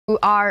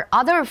Our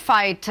other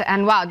fight,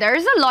 and wow, there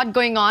is a lot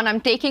going on.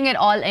 I'm taking it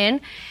all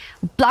in.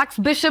 Black's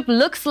bishop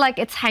looks like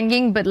it's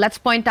hanging, but let's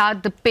point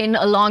out the pin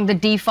along the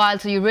d file,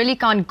 so you really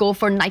can't go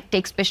for knight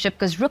takes bishop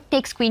because rook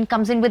takes queen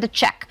comes in with a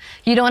check.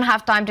 You don't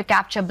have time to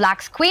capture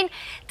black's queen.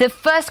 The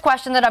first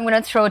question that I'm going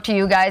to throw to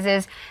you guys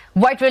is,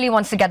 white really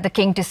wants to get the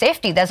king to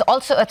safety. There's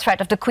also a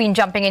threat of the queen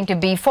jumping into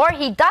b4.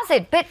 He does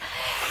it, but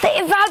the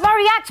Valva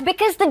reacts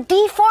because the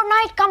d4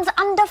 knight comes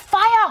under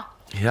fire.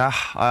 Yeah,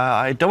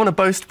 I don't want to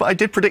boast, but I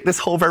did predict this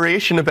whole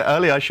variation a bit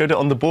earlier. I showed it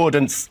on the board,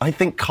 and I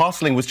think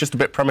castling was just a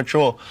bit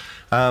premature.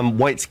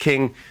 White's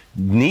king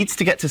needs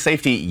to get to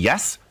safety,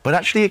 yes, but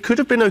actually it could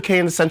have been okay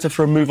in the centre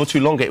for a move or two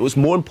longer. It was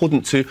more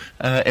important to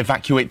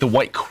evacuate the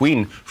white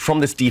queen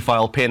from this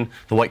d-file pin.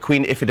 The white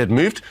queen, if it had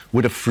moved,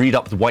 would have freed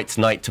up the white's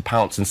knight to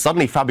pounce. And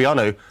suddenly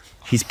Fabiano,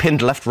 he's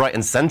pinned left, right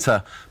and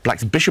centre.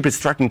 Black's bishop is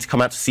threatening to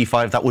come out to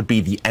c5. That would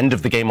be the end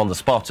of the game on the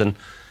spot, and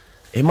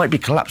it might be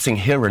collapsing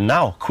here and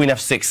now. Queen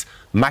f6,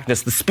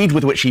 Magnus, the speed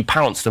with which he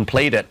pounced and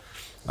played it,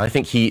 I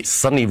think he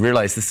suddenly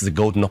realized this is a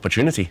golden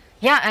opportunity.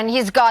 Yeah, and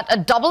he's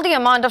got double the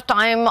amount of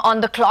time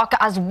on the clock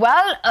as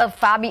well.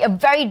 Fabi, a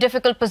very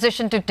difficult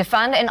position to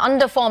defend. In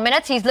under 4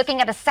 minutes, he's looking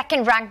at a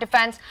second-rank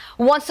defense,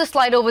 wants to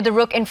slide over the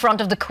rook in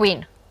front of the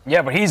queen.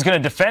 Yeah, but he's going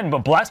to defend, but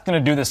Black's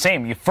going to do the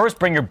same. You first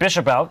bring your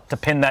bishop out to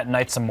pin that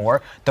knight some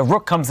more. The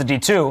rook comes to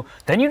d2.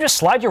 Then you just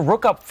slide your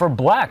rook up for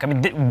Black. I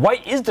mean,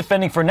 White is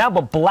defending for now,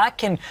 but Black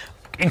can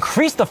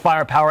increase the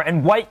firepower,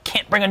 and White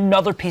can't bring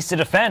another piece to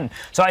defend.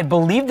 So I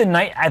believe the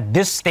knight at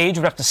this stage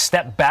would have to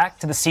step back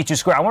to the c2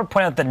 square. I want to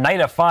point out that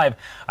knight f5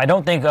 I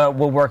don't think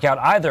will work out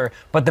either,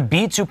 but the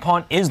b2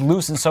 pawn is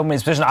loose in so many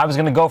positions. I was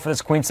going to go for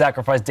this queen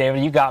sacrifice,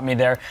 David. You got me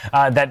there.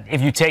 That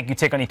if you take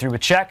on e3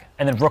 with check,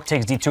 and then rook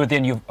takes d2 at the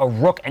end. You have a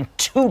rook and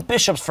 2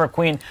 bishops for a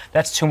queen.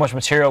 That's too much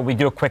material. We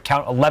do a quick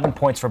count, 11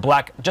 points for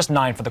Black, just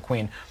 9 for the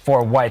queen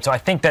for White. So I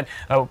think that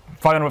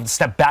Fabiano would have to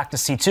step back to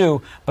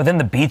c2, but then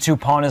the b2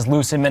 pawn is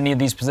loose in many of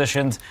these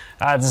positions.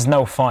 This is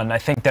no fun. I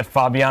think that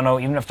Fabiano,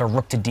 even after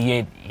rook to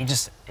d8, he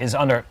just is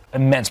under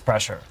immense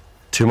pressure.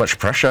 Too much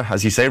pressure,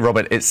 as you say,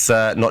 Robert. It's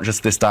not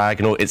just this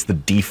diagonal, it's the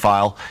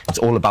d-file. It's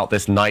all about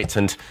this knight,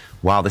 and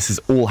wow, this is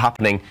all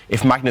happening.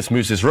 If Magnus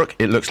moves his rook,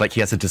 it looks like he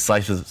has a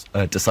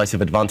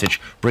decisive advantage.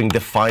 Bring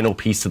the final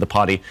piece to the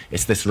party.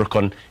 It's this rook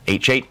on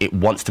h8. It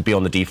wants to be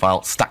on the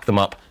d-file. Stack them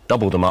up,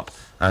 double them up,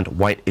 and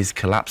White is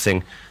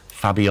collapsing.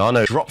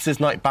 Fabiano drops his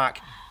knight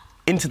back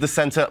into the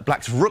centre.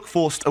 Black's rook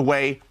forced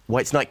away.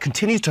 White's knight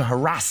continues to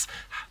harass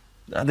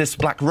this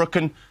black rook,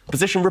 and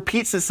position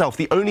repeats itself.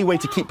 The only way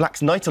to keep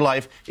Black's knight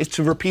alive is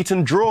to repeat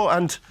and draw,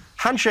 and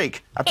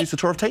handshake.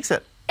 Abdusattorov takes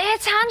it.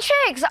 It's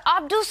handshakes.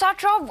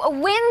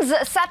 Abdusattorov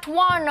wins set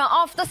 1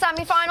 of the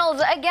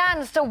semi-finals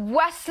against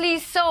Wesley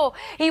So.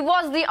 He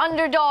was the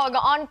underdog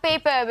on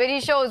paper, but he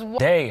shows...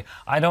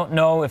 I don't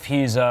know if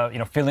he's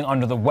feeling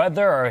under the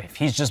weather or if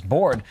he's just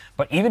bored,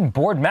 but even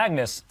bored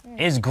Magnus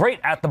is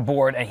great at the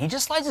board, and he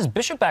just slides his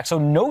bishop back, so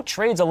no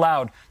trades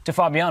allowed to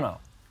Fabiano.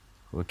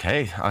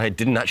 Okay, I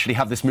didn't actually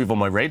have this move on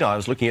my radar. I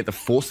was looking at the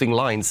forcing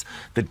lines,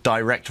 the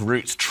direct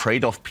routes,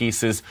 trade-off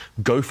pieces,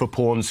 go for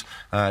pawns,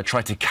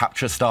 try to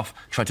capture stuff,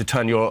 try to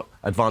turn your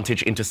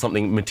advantage into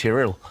something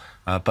material.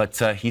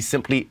 But he's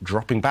simply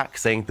dropping back,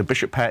 saying the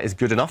bishop pair is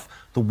good enough.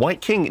 The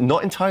white king,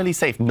 not entirely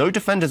safe. No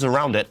defenders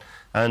around it.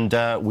 And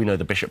we know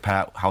the bishop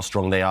pair, how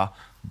strong they are.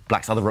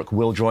 Black's other rook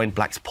will join.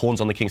 Black's pawns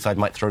on the king side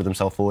might throw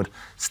themselves forward.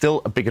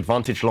 Still a big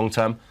advantage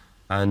long-term,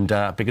 and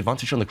a big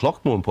advantage on the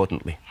clock, more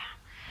importantly.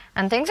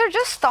 And things are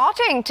just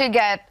starting to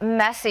get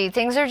messy.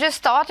 Things are just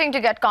starting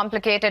to get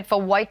complicated for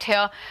White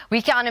here.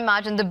 We can't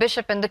imagine the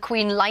bishop and the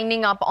queen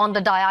lining up on the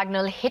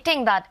diagonal,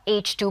 hitting that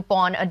h2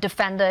 pawn, a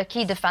defender, a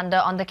key defender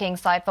on the king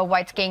side for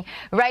White's king.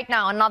 Right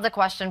now, another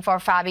question for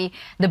Fabi.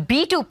 The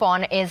b2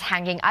 pawn is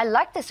hanging. I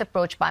like this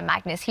approach by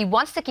Magnus. He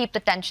wants to keep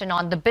the tension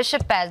on. The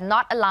bishop pairs,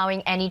 not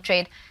allowing any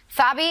trade.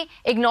 Fabi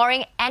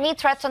ignoring any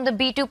threats on the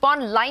b2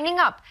 pawn, lining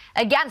up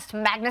against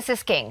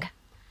Magnus's king.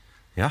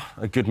 Yeah,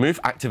 a good move,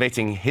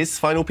 activating his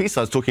final piece.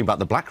 I was talking about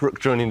the black rook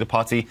joining the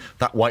party.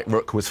 That white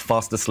rook was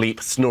fast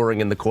asleep,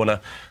 snoring in the corner,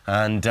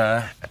 and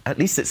at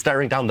least it's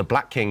staring down the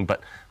black king,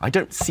 but I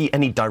don't see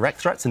any direct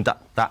threats, and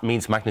that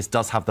means Magnus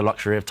does have the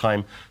luxury of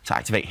time to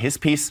activate his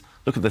piece.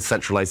 Look at the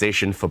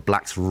centralization for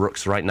black's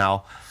rooks right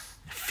now.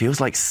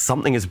 Feels like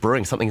something is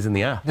brewing, something is in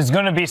the air. There's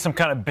going to be some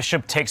kind of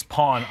bishop takes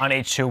pawn on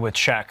h2 with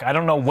check. I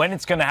don't know when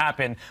it's going to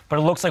happen, but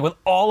it looks like with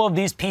all of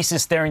these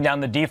pieces staring down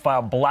the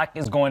d-file, Black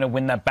is going to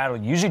win that battle.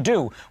 You usually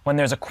do when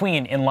there's a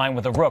queen in line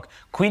with a rook.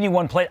 Queen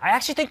e1 play. I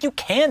actually think you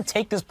can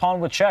take this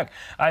pawn with check.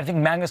 I think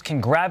Magnus can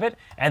grab it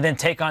and then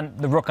take on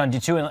the rook on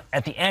d2, and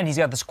at the end he's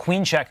got this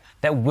queen check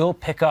that will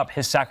pick up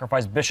his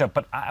sacrificed bishop.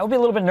 But I would be a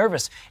little bit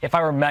nervous if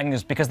I were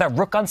Magnus, because that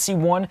rook on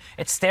c1,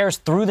 it stares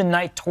through the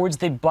knight towards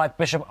the black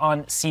bishop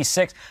on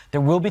c6. There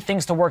will be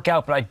things to work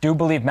out, but I do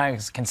believe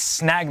Magnus can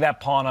snag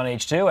that pawn on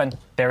h2, and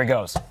there he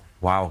goes.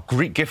 Wow,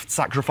 Greek gift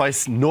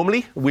sacrifice.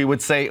 Normally, we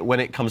would say when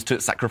it comes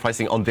to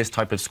sacrificing on this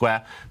type of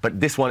square,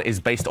 but this one is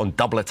based on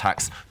double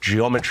attacks,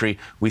 geometry.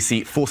 We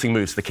see forcing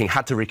moves. The king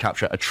had to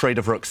recapture a trade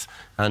of rooks,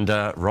 and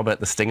Robert,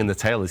 the sting in the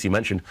tail, as you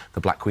mentioned,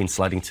 the black queen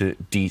sliding to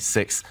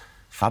d6.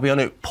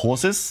 Fabiano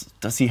pauses.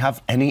 Does he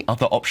have any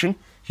other option?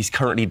 He's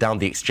currently down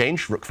the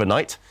exchange, rook for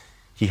knight.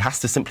 He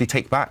has to simply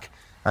take back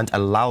and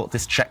allow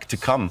this check to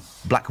come.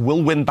 Black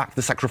will win back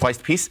the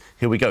sacrificed piece.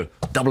 Here we go.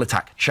 Double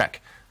attack,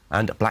 check.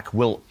 And black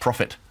will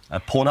profit. A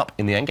pawn up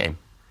in the endgame.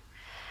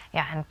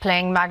 Yeah, and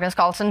playing Magnus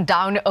Carlsen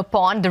down a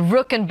pawn, the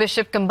rook and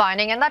bishop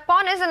combining, and that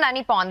pawn isn't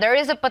any pawn. There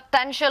is a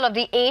potential of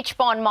the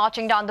h-pawn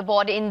marching down the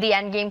board in the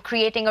endgame,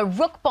 creating a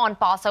rook-pawn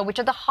passer, which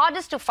are the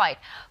hardest to fight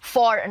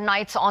for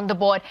knights on the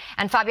board.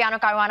 And Fabiano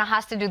Caruana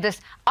has to do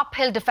this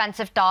uphill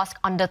defensive task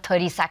under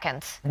 30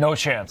 seconds. No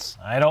chance.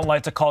 I don't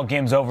like to call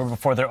games over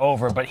before they're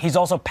over, but he's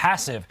also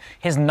passive.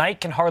 His knight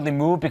can hardly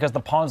move because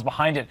the pawns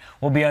behind it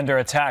will be under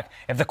attack.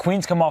 If the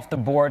queens come off the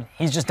board,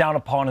 he's just down a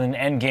pawn in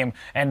an endgame,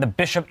 and the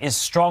bishop is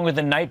stronger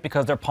than knight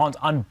because they're pawns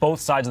on both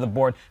sides of the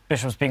board,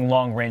 bishops being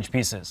long-range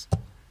pieces.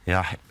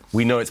 Yeah,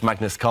 we know it's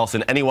Magnus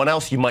Carlsen. Anyone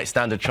else, you might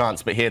stand a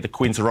chance, but here the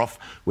queens are off.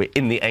 We're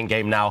in the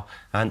endgame now,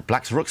 and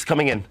black's rook's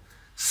coming in.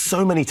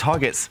 So many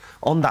targets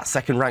on that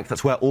second rank.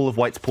 That's where all of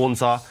white's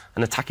pawns are.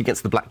 An attack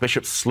against the black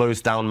bishop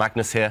slows down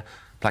Magnus here.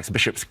 Black's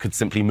bishops could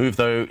simply move,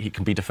 though. He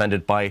can be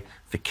defended by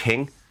the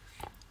king.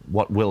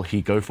 What will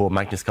he go for,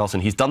 Magnus Carlsen?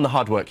 He's done the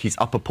hard work. He's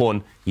up a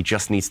pawn. He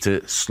just needs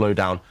to slow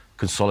down,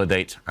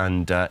 consolidate,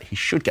 and he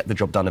should get the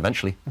job done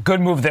eventually. Good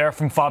move there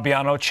from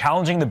Fabiano,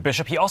 challenging the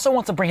bishop. He also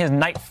wants to bring his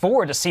knight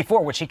forward to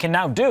c4, which he can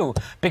now do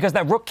because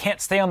that rook can't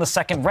stay on the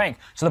second rank.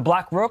 So the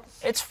black rook,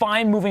 it's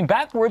fine moving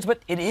backwards, but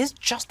it is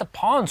just a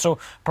pawn. So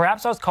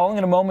perhaps I was calling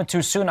it a moment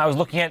too soon. I was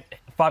looking at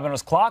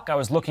Fabiano's clock. I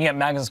was looking at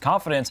Magnus'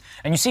 confidence,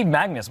 and you see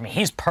Magnus. I mean,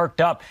 he's perked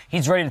up.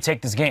 He's ready to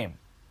take this game.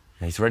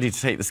 He's ready to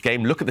take this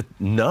game. Look at the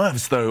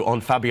nerves, though, on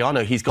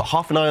Fabiano. He's got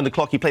half an eye on the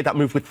clock. He played that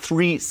move with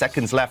 3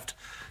 seconds left.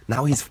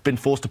 Now he's been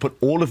forced to put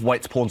all of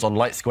white's pawns on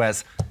light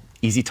squares.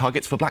 Easy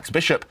targets for black's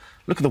bishop.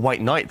 Look at the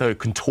white knight, though,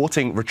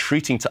 contorting,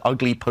 retreating to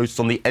ugly posts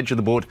on the edge of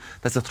the board.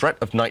 There's a threat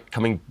of knight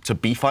coming to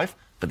b5,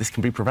 but this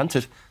can be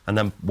prevented, and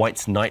then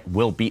white's knight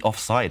will be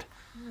offside.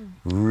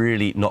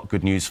 Really not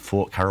good news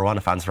for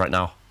Caruana fans right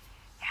now.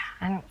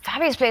 And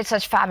Fabi's played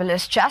such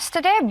fabulous chess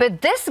today,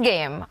 but this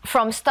game,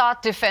 from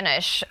start to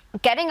finish,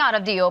 getting out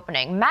of the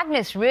opening,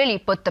 Magnus really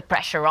put the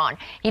pressure on.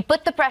 He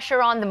put the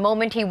pressure on the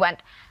moment he went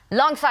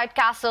longside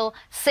castle,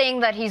 saying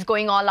that he's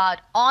going all out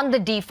on the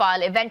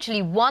d-file,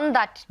 eventually won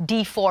that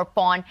d4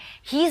 pawn.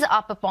 He's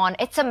up a pawn.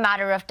 It's a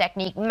matter of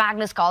technique.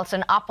 Magnus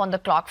Carlsen up on the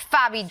clock,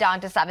 Fabi down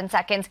to 7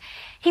 seconds.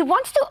 He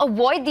wants to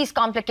avoid these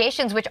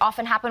complications, which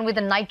often happen with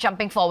the knight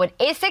jumping forward.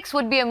 a6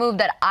 would be a move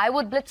that I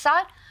would blitz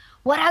out.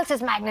 What else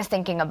is Magnus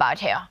thinking about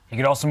here? He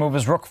could also move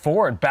his rook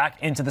forward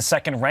back into the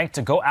second rank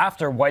to go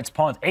after white's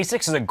pawns.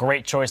 a6 is a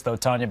great choice, though,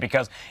 Tanya,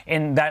 because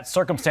in that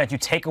circumstance, you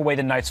take away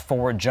the knight's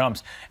forward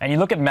jumps. And you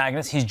look at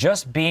Magnus, he's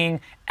just being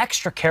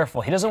extra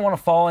careful. He doesn't want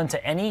to fall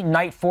into any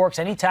knight forks,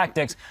 any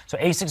tactics, so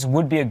a6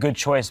 would be a good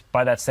choice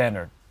by that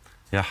standard.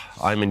 Yeah,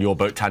 I'm in your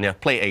boat, Tanya.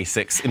 Play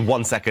a6 in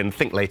 1 second,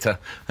 think later.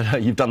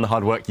 You've done the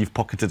hard work, you've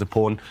pocketed a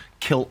pawn,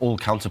 kill all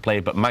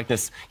counterplay. But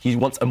Magnus, he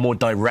wants a more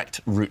direct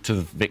route to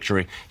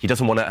victory. He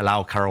doesn't want to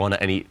allow Caruana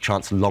any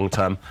chance long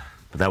term.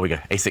 But there we go,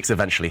 a6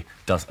 eventually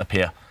does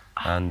appear.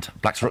 And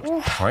black's rook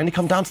trying to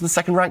come down to the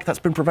second rank. That's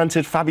been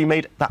prevented. Fabi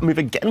made that move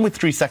again with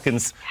 3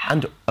 seconds.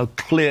 And a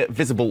clear,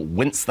 visible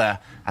wince there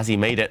as he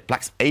made it.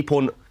 Black's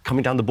a-pawn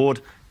coming down the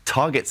board.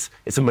 Targets.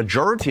 It's a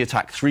majority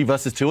attack, 3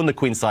 versus 2 on the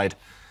queen side.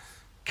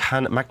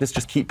 Can Magnus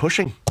just keep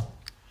pushing?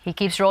 He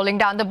keeps rolling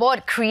down the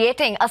board,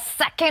 creating a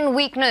second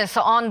weakness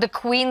on the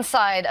queen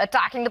side,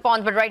 attacking the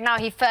pawns. But right now,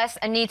 he first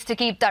needs to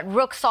keep that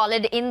rook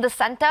solid in the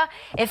center.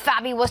 If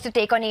Fabi was to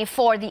take on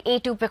a4, the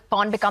a2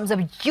 pawn becomes a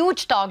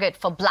huge target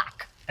for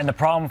black. And the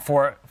problem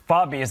for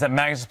Fabi is that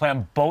Magnus is playing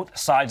on both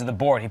sides of the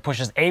board. He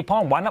pushes a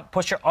pawn. Why not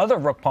push your other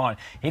rook pawn?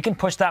 He can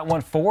push that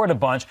one forward a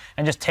bunch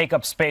and just take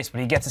up space,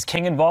 but he gets his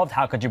king involved.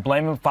 How could you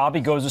blame him?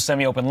 Fabi goes to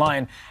semi-open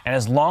line, and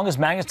as long as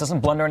Magnus doesn't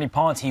blunder any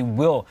pawns, he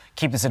will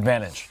keep this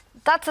advantage.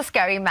 That's a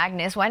scary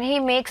Magnus. When he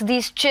makes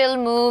these chill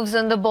moves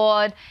on the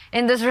board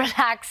in this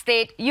relaxed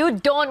state, you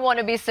don't want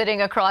to be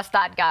sitting across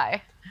that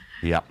guy.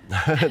 Yeah,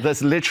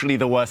 that's literally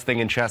the worst thing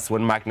in chess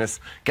when Magnus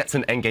gets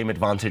an endgame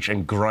advantage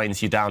and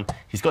grinds you down.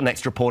 He's got an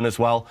extra pawn as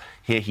well.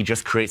 Here he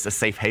just creates a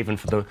safe haven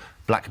for the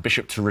black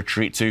bishop to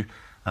retreat to.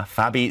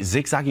 Fabi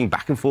zigzagging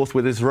back and forth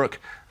with his rook,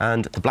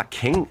 and the black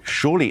king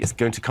surely is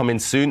going to come in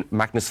soon.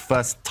 Magnus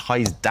first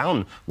ties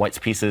down white's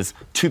pieces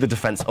to the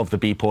defense of the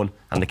b-pawn,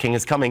 and the king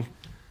is coming.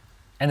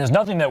 And there's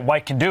nothing that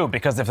white can do,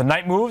 because if the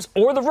knight moves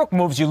or the rook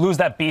moves, you lose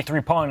that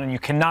b3 pawn, and you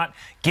cannot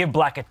give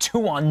black a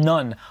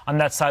 2-on-none on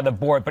that side of the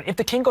board. But if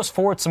the king goes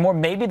forward some more,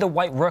 maybe the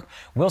white rook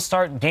will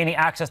start gaining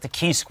access to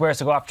key squares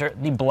to go after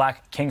the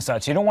black king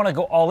side. So you don't want to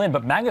go all in.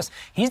 But Magnus,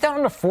 he's down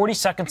under 40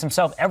 seconds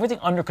himself. Everything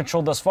under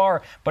control thus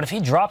far. But if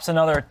he drops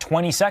another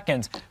 20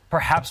 seconds,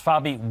 perhaps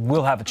Fabi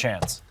will have a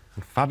chance.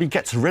 Fabi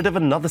gets rid of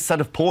another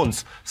set of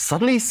pawns.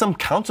 Suddenly some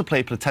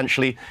counterplay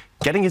potentially,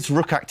 getting his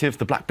rook active.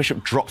 The black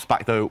bishop drops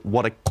back though.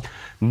 What a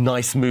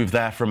nice move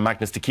there from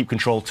Magnus to keep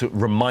control, to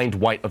remind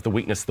white of the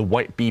weakness. The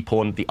white b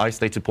pawn, the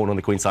isolated pawn on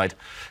the queen side.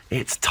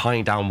 It's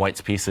tying down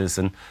white's pieces,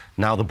 and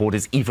now the board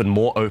is even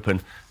more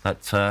open.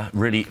 That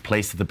really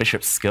plays to the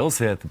bishop's skills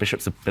here, the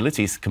bishop's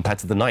abilities compared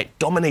to the knight,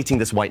 dominating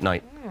this white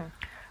knight.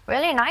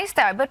 Really nice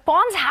there, but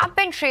pawns have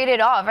been traded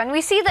off, and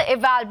we see the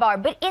eval bar.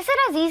 But is it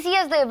as easy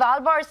as the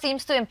eval bar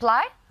seems to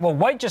imply? Well,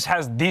 white just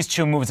has these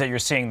two moves that you're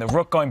seeing, the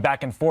rook going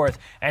back and forth,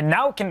 and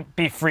now it can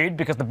be freed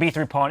because the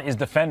b3 pawn is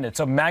defended.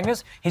 So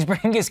Magnus, he's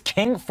bringing his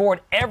king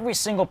forward. Every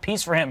single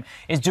piece for him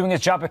is doing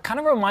his job. It kind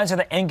of reminds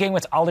me of the endgame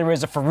with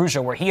Alireza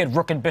Firouzja, where he had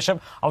rook and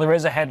bishop,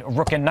 Alireza had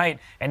rook and knight,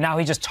 and now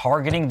he's just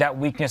targeting that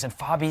weakness, and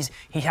Fabi's,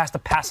 he has to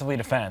passively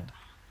defend.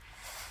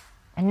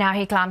 And now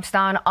he clamps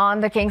down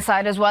on the king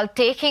side as well,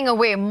 taking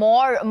away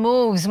more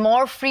moves,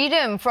 more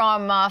freedom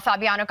from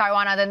Fabiano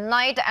Caruana. The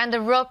knight and the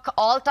rook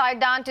all tied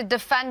down to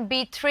defend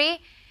b3.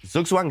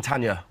 Zugzwang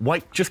Tanya,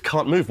 white just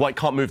can't move. White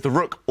can't move the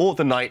rook or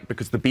the knight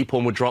because the b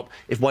pawn would drop.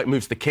 If white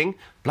moves the king,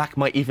 black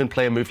might even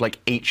play a move like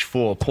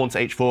h4, pawn to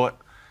h4.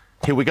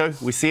 Here we go,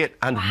 we see it,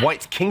 and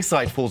white's king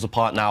side falls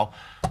apart now.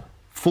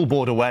 Full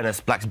board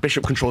awareness, black's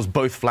bishop controls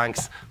both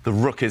flanks. The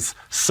rook is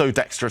so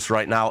dexterous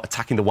right now,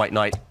 attacking the white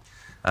knight.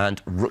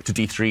 And rook to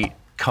d3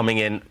 coming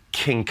in,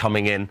 king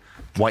coming in,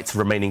 white's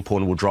remaining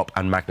pawn will drop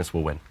and Magnus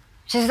will win.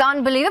 Just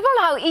unbelievable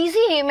how easy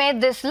he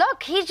made this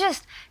look. He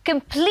just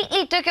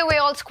completely took away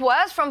all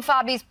squares from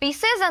Fabi's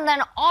pieces, and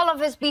then all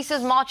of his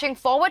pieces marching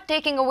forward,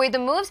 taking away the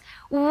moves,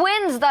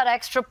 wins that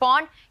extra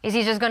pawn. Is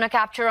he just going to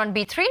capture on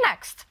b3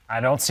 next? I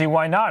don't see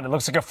why not. It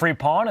looks like a free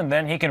pawn, and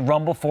then he can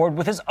rumble forward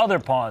with his other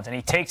pawns, and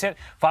he takes it.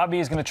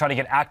 Fabi is going to try to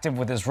get active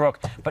with his rook,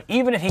 but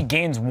even if he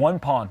gains one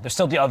pawn, there's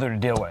still the other to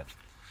deal with.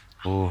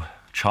 Ooh.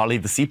 Charlie,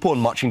 the c-pawn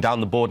marching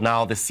down the board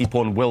now. This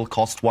c-pawn will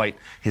cost white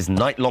his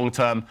knight long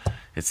term.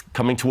 It's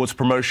coming towards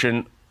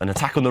promotion. An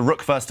attack on the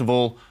rook, first of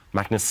all.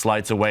 Magnus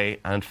slides away,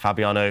 and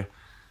Fabiano,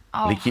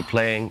 they keep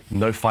playing.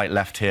 No fight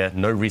left here,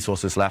 no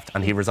resources left,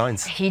 and he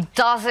resigns. He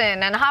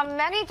doesn't. And how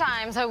many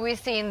times have we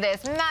seen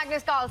this?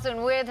 Magnus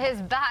Carlsen, with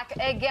his back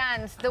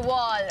against the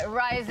wall,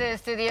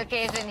 rises to the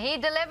occasion. He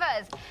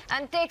delivers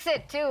and takes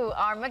it to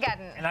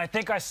Armageddon. And I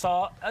think I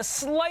saw a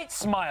slight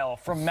smile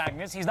from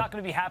Magnus. He's not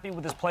going to be happy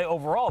with his play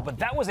overall, but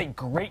that was a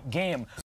great game.